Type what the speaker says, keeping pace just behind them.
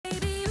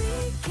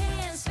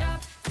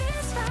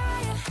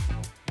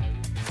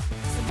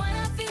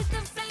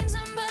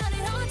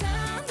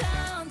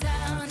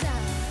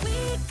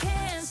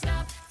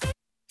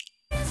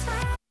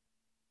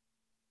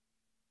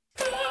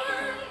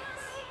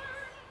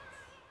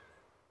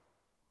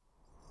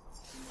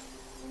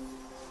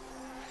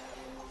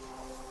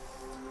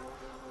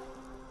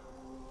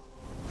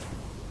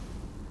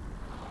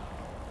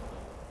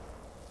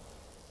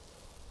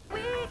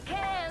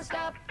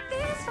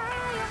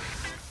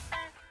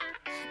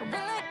We're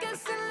like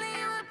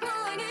gasoline, we're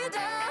pouring it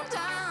down,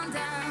 down,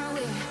 down.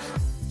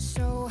 We're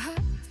so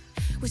hot,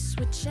 we're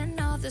switching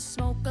off the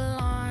smoke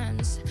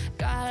alarms.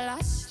 Got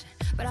lost,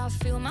 but I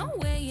feel my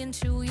way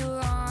into your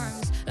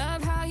arms.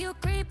 Love how you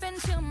creep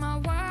into my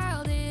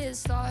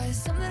wildest thoughts.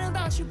 Something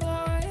about you,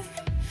 boy.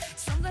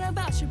 Something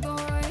about you,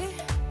 boy.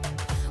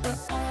 We're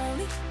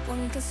only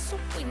one kiss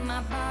away,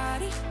 my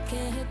body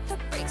can't hit the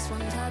brakes.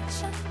 One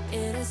touch and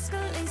it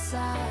escalates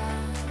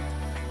out.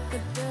 The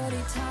dirty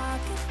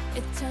talking,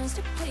 it turns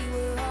to play.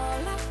 We're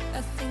all out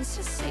of things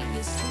to say.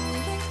 It's too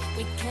late,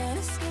 we can't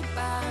escape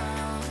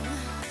out.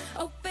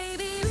 Oh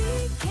baby,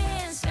 we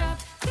can't stop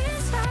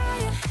this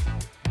fire.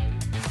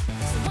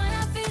 So when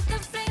I feel the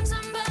flames,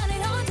 I'm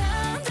burning all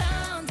down,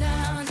 down,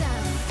 down,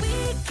 down.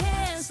 We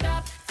can't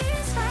stop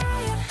this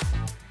fire.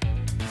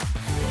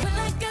 We're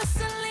like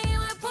gasoline,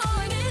 we're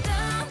pouring it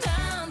down,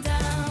 down,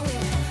 down.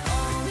 We're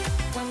only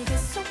one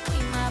kiss away,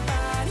 my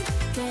body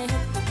can't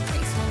hit the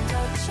brakes. One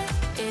touch and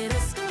it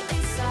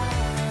escalates out.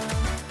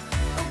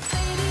 Oh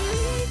baby,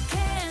 we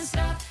can't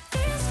stop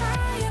this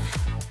fire.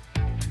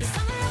 There's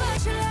something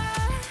about your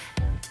love,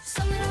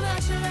 something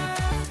about your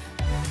love.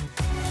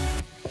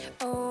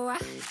 Oh,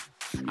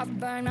 I've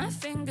burned my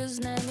fingers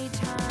many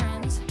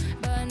times,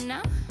 but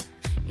now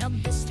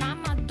this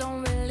time I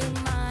don't really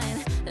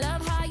mind.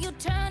 Love how you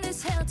turn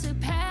this hell to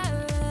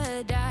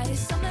paradise.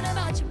 Something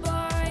about you,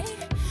 boy.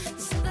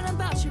 Something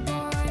about you,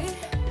 boy.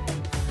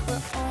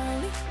 We're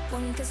only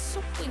one kiss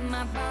away,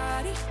 my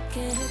body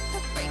can't hit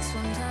the brakes.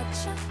 One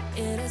touch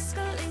and it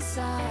escalates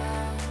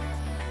out.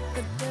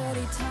 The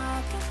dirty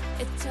talking,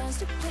 it turns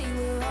to play.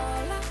 We're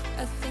all out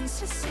of things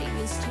to say.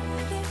 It's too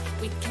late,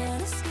 we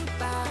can't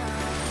escape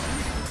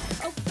out.